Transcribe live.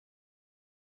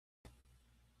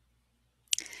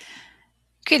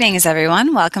Greetings,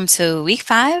 everyone. Welcome to Week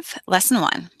 5, Lesson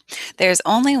 1. There's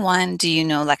only one Do You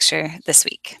Know lecture this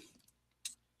week.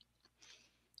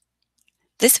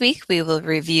 This week, we will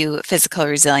review physical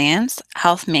resilience,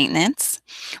 health maintenance.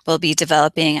 We'll be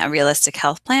developing a realistic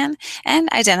health plan and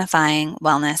identifying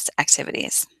wellness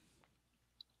activities.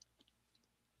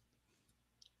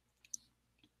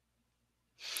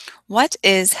 What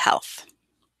is health?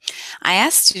 I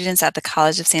asked students at the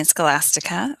College of St.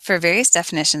 Scholastica for various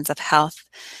definitions of health,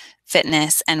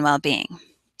 fitness, and well-being.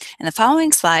 And the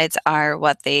following slides are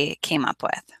what they came up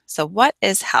with. So what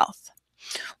is health?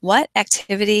 What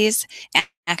activities,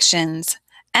 actions,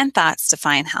 and thoughts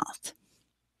define health?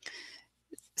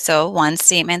 So one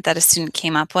statement that a student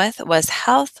came up with was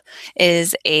health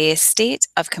is a state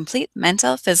of complete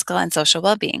mental, physical, and social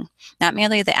well-being, not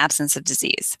merely the absence of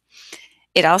disease.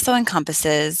 It also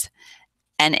encompasses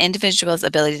an individual's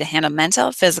ability to handle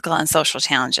mental, physical, and social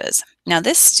challenges. Now,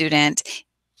 this student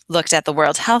looked at the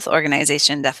World Health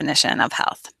Organization definition of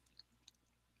health.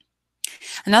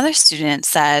 Another student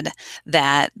said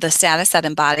that the status that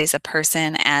embodies a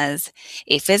person as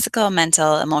a physical,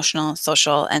 mental, emotional,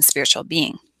 social, and spiritual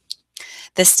being.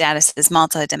 This status is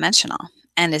multidimensional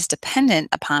and is dependent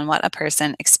upon what a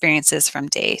person experiences from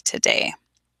day to day.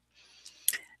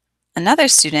 Another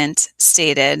student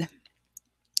stated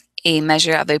a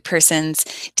measure of a person's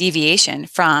deviation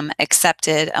from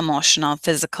accepted emotional,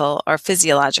 physical, or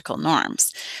physiological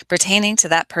norms pertaining to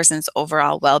that person's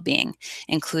overall well-being,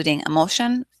 including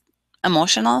emotional,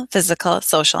 physical,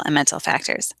 social, and mental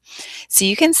factors. So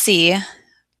you can see,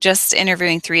 just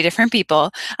interviewing 3 different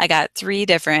people, I got 3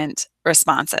 different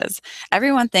responses.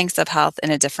 Everyone thinks of health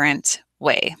in a different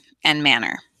way and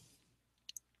manner.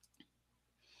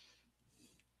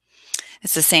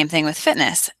 It's the same thing with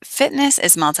fitness. Fitness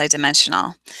is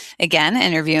multidimensional. Again,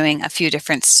 interviewing a few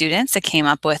different students, it came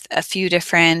up with a few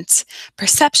different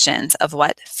perceptions of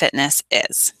what fitness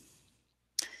is.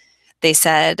 They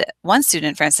said, one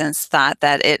student, for instance, thought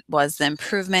that it was the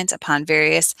improvement upon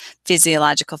various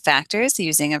physiological factors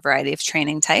using a variety of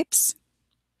training types.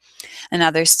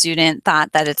 Another student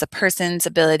thought that it's a person's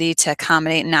ability to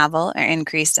accommodate novel or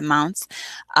increased amounts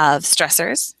of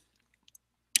stressors.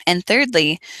 And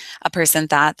thirdly, a person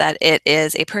thought that it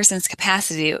is a person's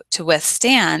capacity to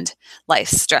withstand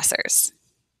life's stressors.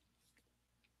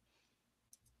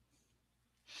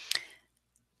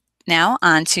 Now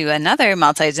on to another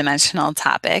multidimensional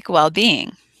topic,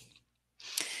 well-being.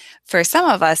 For some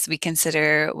of us, we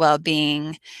consider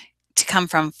well-being to come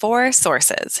from 4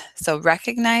 sources. So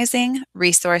recognizing,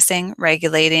 resourcing,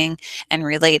 regulating, and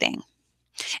relating.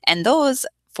 And those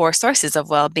 4 sources of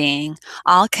well-being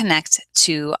all connect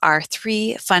to our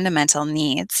 3 fundamental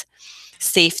needs: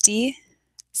 safety,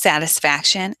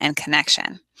 satisfaction, and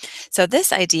connection. So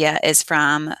this idea is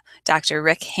from Dr.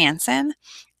 Rick Hansen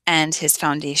and his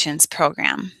Foundations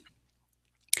program.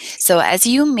 So as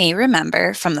you may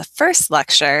remember from the first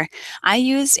lecture, I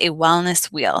used a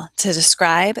wellness wheel to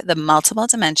describe the multiple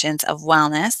dimensions of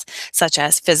wellness, such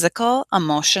as physical,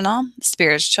 emotional,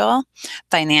 spiritual,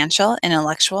 financial,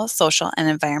 intellectual, social, and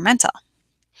environmental.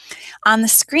 On the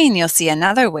screen, you'll see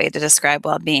another way to describe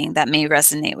well-being that may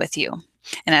resonate with you.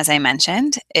 And as I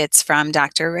mentioned, it's from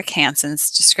Dr. Rick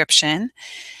Hansen's description,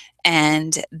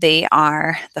 and they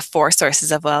are the 4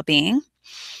 sources of well-being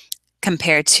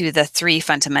compared to the 3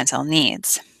 fundamental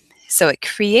needs. So it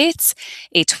creates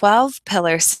a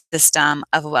 12-pillar system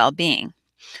of well-being.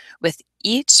 With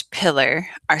each pillar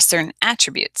are certain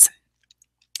attributes,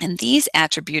 and these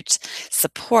attributes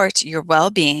support your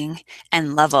well-being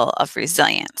and level of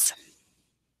resilience.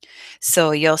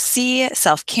 So you'll see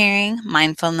self-caring,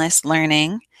 mindfulness,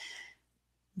 learning,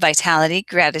 vitality,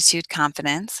 gratitude,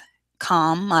 confidence,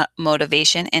 calm,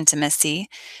 motivation, intimacy,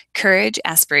 courage,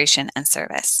 aspiration, and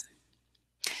service.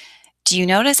 Do you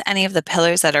notice any of the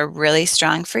pillars that are really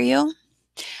strong for you?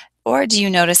 Or do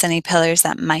you notice any pillars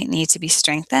that might need to be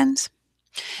strengthened?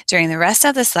 During the rest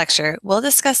of this lecture, we'll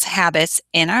discuss habits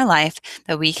in our life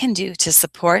that we can do to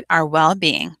support our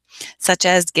well-being, such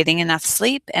as getting enough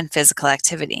sleep and physical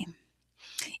activity.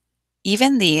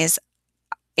 Even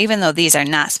though these are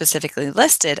not specifically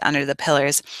listed under the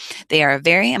pillars, they are a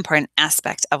very important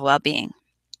aspect of well-being.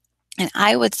 And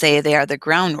I would say they are the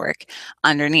groundwork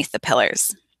underneath the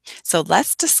pillars. So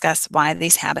let's discuss why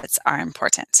these habits are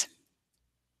important.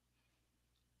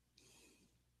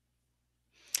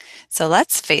 So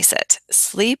let's face it,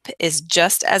 sleep is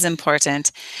just as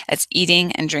important as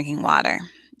eating and drinking water.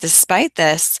 Despite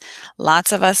this,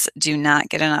 lots of us do not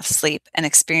get enough sleep and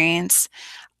experience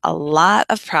a lot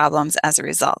of problems as a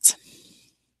result.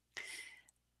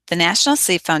 The National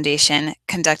Sleep Foundation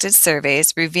conducted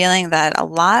surveys revealing that a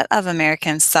lot of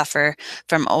Americans suffer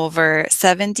from over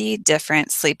 70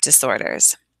 different sleep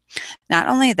disorders. Not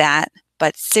only that,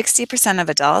 but 60% of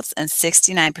adults and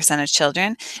 69% of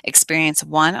children experience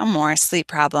one or more sleep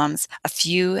problems a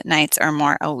few nights or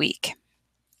more a week.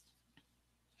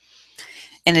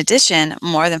 In addition,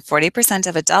 more than 40%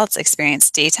 of adults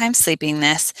experience daytime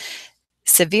sleepiness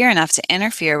severe enough to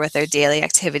interfere with their daily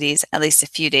activities at least a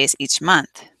few days each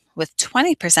month, with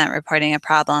 20% reporting a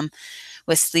problem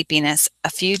with sleepiness a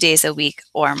few days a week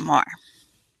or more.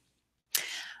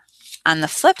 On the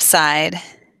flip side,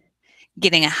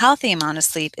 getting a healthy amount of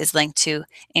sleep is linked to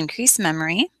increased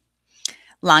memory,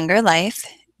 longer life,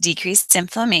 decreased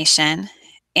inflammation,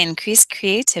 increased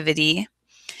creativity,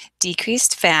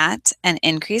 decreased fat, and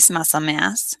increased muscle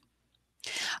mass.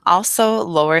 Also,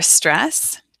 lower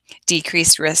stress,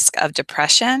 decreased risk of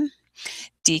depression,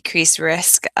 decreased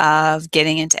risk of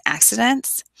getting into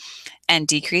accidents, and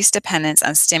decreased dependence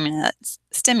on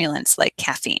stimulants like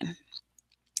caffeine.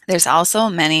 There's also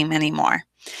many, many more.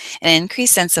 An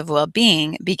increased sense of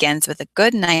well-being begins with a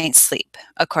good night's sleep,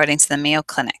 according to the Mayo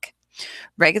Clinic.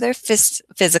 Regular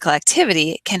physical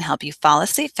activity can help you fall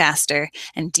asleep faster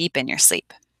and deepen your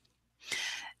sleep,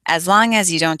 as long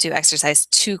as you don't do exercise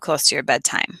too close to your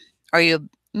bedtime, or you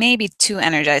may be too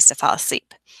energized to fall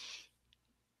asleep.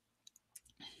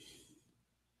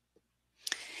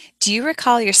 Do you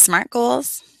recall your SMART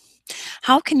goals?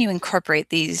 How can you incorporate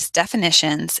these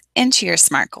definitions into your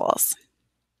SMART goals?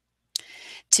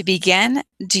 To begin,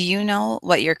 do you know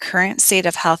what your current state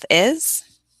of health is?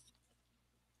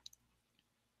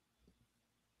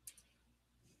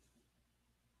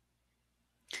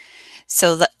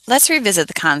 So let's revisit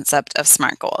the concept of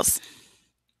SMART goals.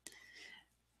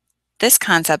 This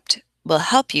concept will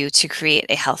help you to create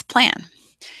a health plan.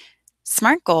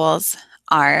 SMART goals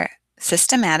are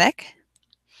systematic,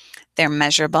 they're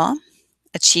measurable,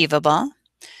 achievable,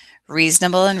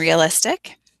 reasonable and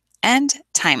realistic, and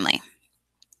timely.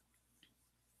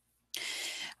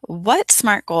 What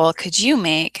SMART goal could you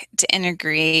make to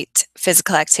integrate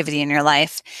physical activity in your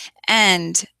life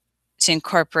and to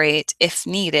incorporate, if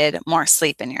needed, more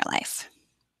sleep in your life?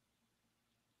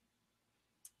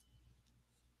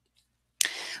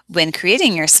 When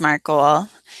creating your SMART goal,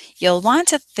 you'll want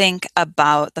to think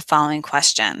about the following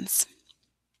questions.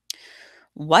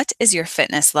 What is your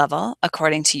fitness level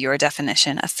according to your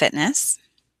definition of fitness?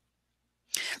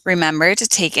 Remember to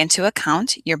take into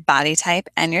account your body type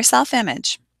and your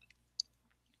self-image.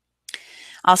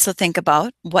 Also think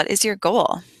about, what is your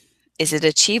goal? Is it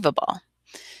achievable?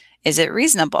 Is it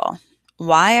reasonable?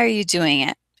 Why are you doing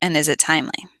it? And is it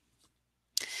timely?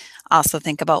 Also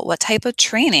think about, what type of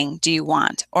training do you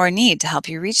want or need to help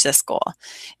you reach this goal?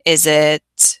 Is it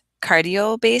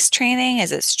cardio-based training?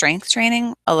 Is it strength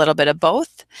training? A little bit of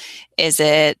both? Is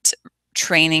it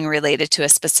training related to a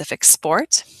specific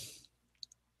sport?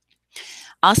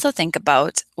 Also think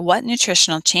about what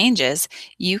nutritional changes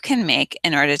you can make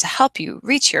in order to help you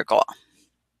reach your goal.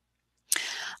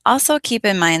 Also keep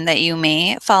in mind that you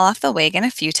may fall off the wagon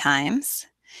a few times,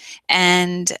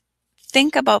 and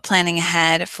think about planning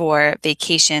ahead for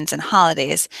vacations and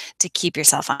holidays to keep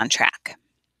yourself on track.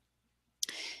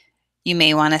 You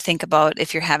may want to think about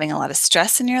if you're having a lot of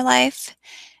stress in your life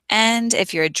and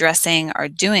if you're addressing or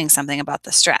doing something about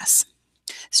the stress.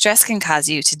 Stress can cause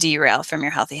you to derail from your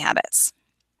healthy habits.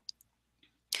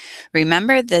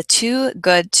 Remember the too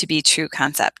good to be true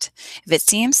concept. If it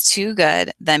seems too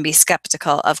good, then be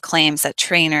skeptical of claims that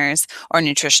trainers or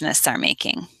nutritionists are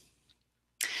making.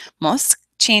 Most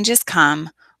changes come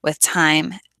with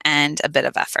time and a bit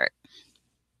of effort.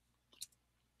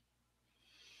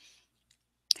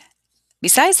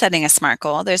 Besides setting a SMART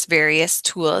goal, there's various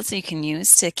tools you can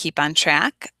use to keep on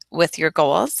track with your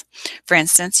goals. For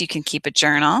instance, you can keep a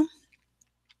journal.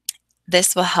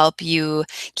 This will help you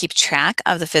keep track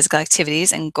of the physical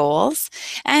activities and goals,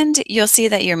 and you'll see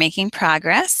that you're making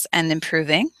progress and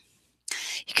improving.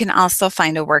 You can also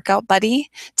find a workout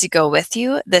buddy to go with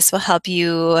you. This will help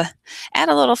you add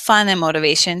a little fun and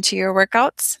motivation to your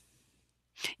workouts.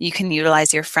 You can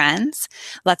utilize your friends,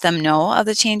 let them know of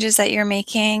the changes that you're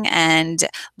making, and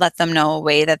let them know a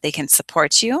way that they can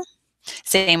support you.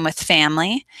 Same with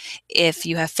family. If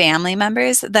you have family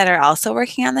members that are also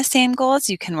working on the same goals,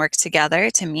 you can work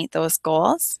together to meet those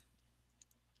goals.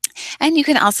 And you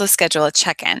can also schedule a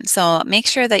check-in. So make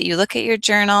sure that you look at your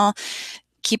journal,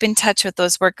 keep in touch with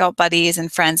those workout buddies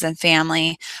and friends and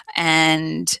family,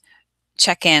 and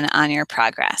check in on your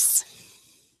progress.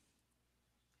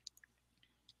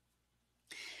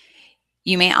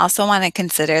 You may also want to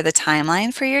consider the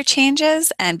timeline for your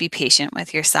changes and be patient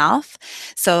with yourself.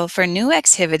 So for new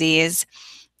activities,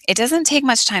 it doesn't take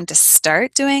much time to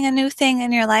start doing a new thing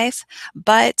in your life,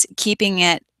 but keeping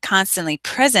it constantly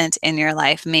present in your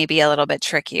life may be a little bit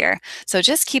trickier. So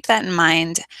just keep that in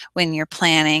mind when you're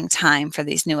planning time for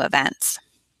these new events.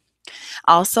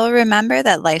 Also, remember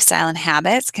that lifestyle and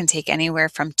habits can take anywhere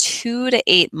from 2 to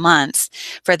 8 months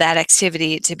for that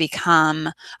activity to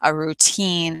become a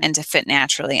routine and to fit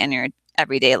naturally in your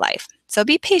everyday life. So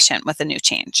be patient with a new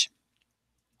change.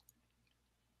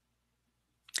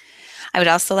 I would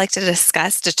also like to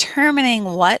discuss determining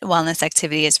what wellness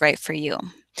activity is right for you.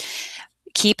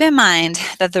 Keep in mind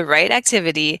that the right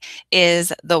activity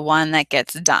is the one that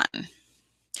gets done.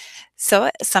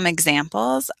 So, some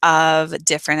examples of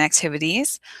different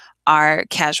activities are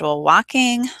casual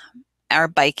walking or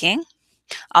biking,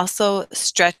 also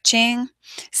stretching,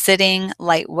 sitting,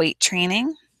 light weight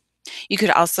training. You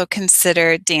could also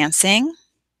consider dancing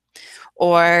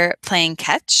or playing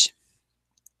catch.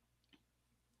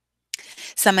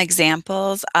 Some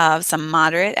examples of some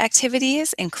moderate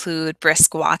activities include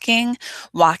brisk walking,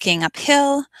 walking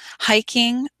uphill,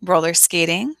 hiking, roller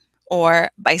skating, or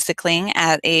bicycling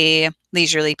at a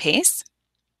leisurely pace.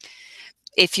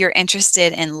 If you're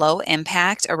interested in low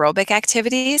impact aerobic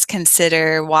activities,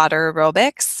 consider water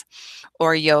aerobics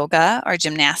or yoga or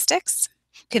gymnastics.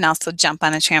 You can also jump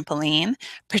on a trampoline,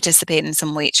 participate in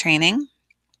some weight training.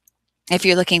 If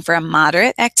you're looking for a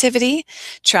moderate activity,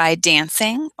 try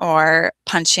dancing or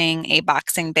punching a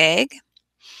boxing bag.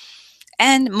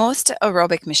 And most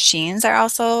aerobic machines are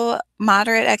also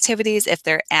moderate activities if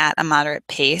they're at a moderate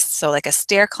pace. So, like a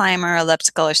stair climber,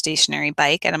 elliptical, or stationary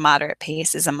bike at a moderate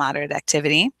pace is a moderate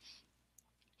activity.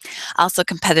 Also,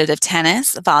 competitive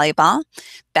tennis, volleyball,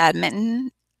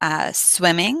 badminton,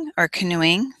 swimming or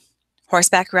canoeing,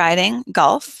 horseback riding,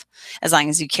 golf, as long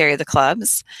as you carry the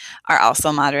clubs, are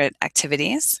also moderate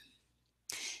activities.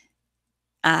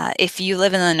 If you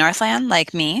live in the Northland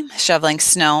like me, shoveling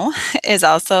snow is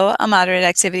also a moderate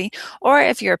activity. Or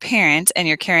if you're a parent and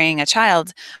you're carrying a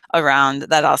child around,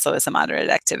 that also is a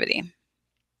moderate activity.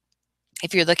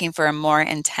 If you're looking for a more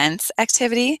intense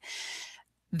activity,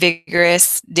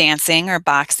 vigorous dancing or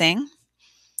boxing,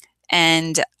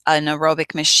 and an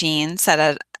aerobic machine set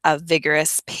at a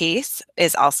vigorous pace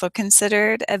is also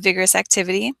considered a vigorous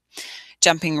activity.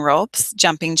 Jumping ropes,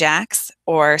 jumping jacks,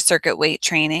 or circuit weight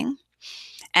training,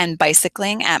 and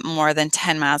bicycling at more than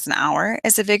 10 miles an hour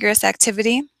is a vigorous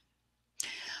activity.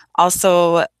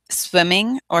 Also,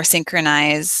 swimming or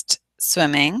synchronized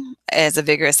swimming is a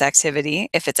vigorous activity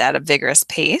if it's at a vigorous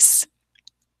pace.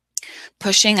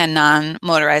 Pushing a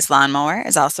non-motorized lawnmower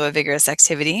is also a vigorous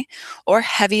activity, or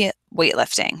heavy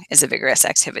weightlifting is a vigorous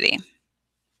activity.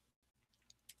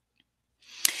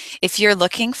 If you're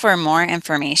looking for more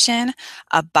information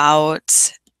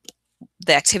about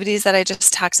the activities that I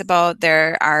just talked about,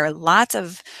 there are lots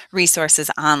of resources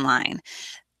online.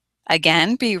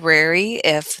 Again, be wary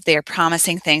if they're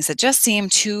promising things that just seem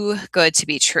too good to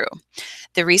be true.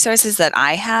 The resources that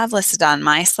I have listed on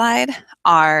my slide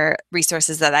are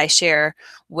resources that I share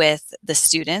with the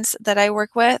students that I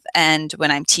work with and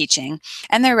when I'm teaching,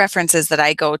 and they're references that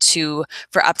I go to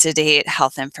for up-to-date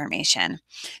health information.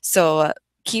 So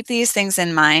keep these things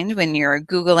in mind when you're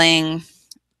Googling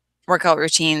workout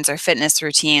routines or fitness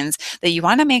routines, that you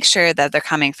want to make sure that they're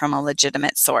coming from a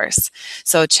legitimate source.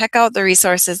 So check out the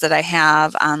resources that I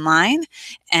have online,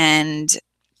 and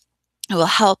it will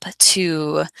help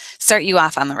to start you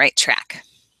off on the right track.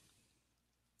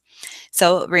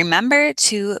 So remember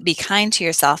to be kind to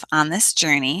yourself on this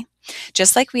journey.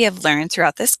 Just like we have learned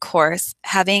throughout this course,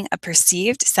 having a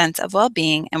perceived sense of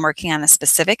well-being and working on a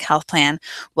specific health plan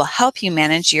will help you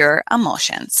manage your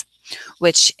emotions,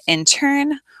 which in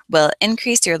turn will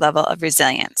increase your level of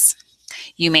resilience.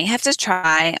 You may have to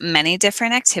try many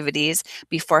different activities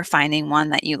before finding one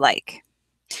that you like.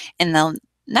 In the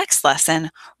next lesson,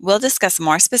 we'll discuss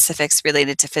more specifics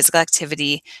related to physical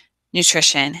activity,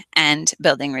 nutrition, and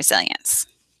building resilience.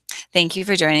 Thank you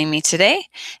for joining me today,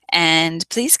 and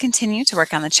please continue to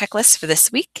work on the checklist for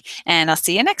this week, and I'll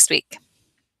see you next week.